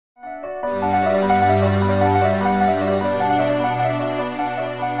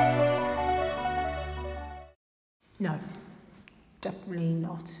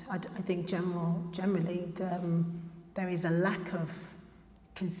I think generally there is a lack of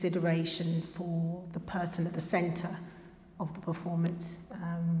consideration for the person at the centre of the performance.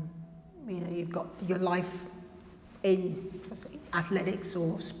 You've got your life in athletics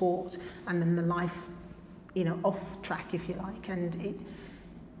or sport, and then the life, off track, if you like. And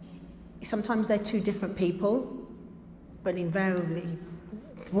sometimes they're two different people, but invariably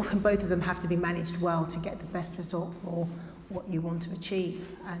both of them have to be managed well to get the best result for what you want to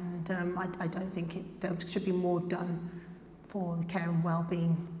achieve. And I don't think there should be more done for the care and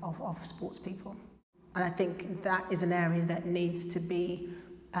well-being of sports people. And I think that is an area that needs to be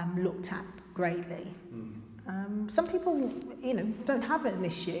looked at greatly. Some people, don't have an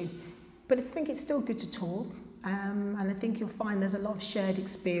issue, but I think it's still good to talk. And I think you'll find there's a lot of shared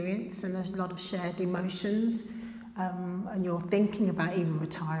experience and a lot of shared emotions, and you're thinking about even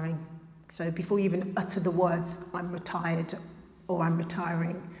retiring. So before you even utter the words, I'm retired or I'm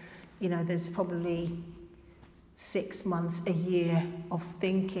retiring, there's probably 6 months, a year of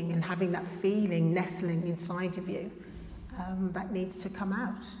thinking and having that feeling nestling inside of you that needs to come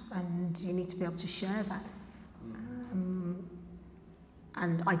out, and you need to be able to share that.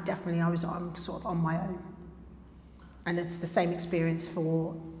 And I'm sort of on my own. And it's the same experience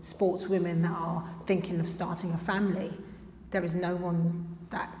for sportswomen that are thinking of starting a family. There is no one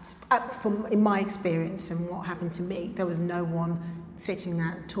that, in my experience and what happened to me, there was no one sitting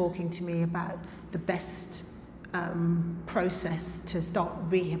there talking to me about the best process to start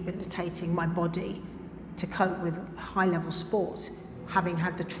rehabilitating my body to cope with high-level sport, having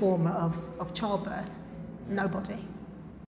had the trauma of childbirth. Nobody.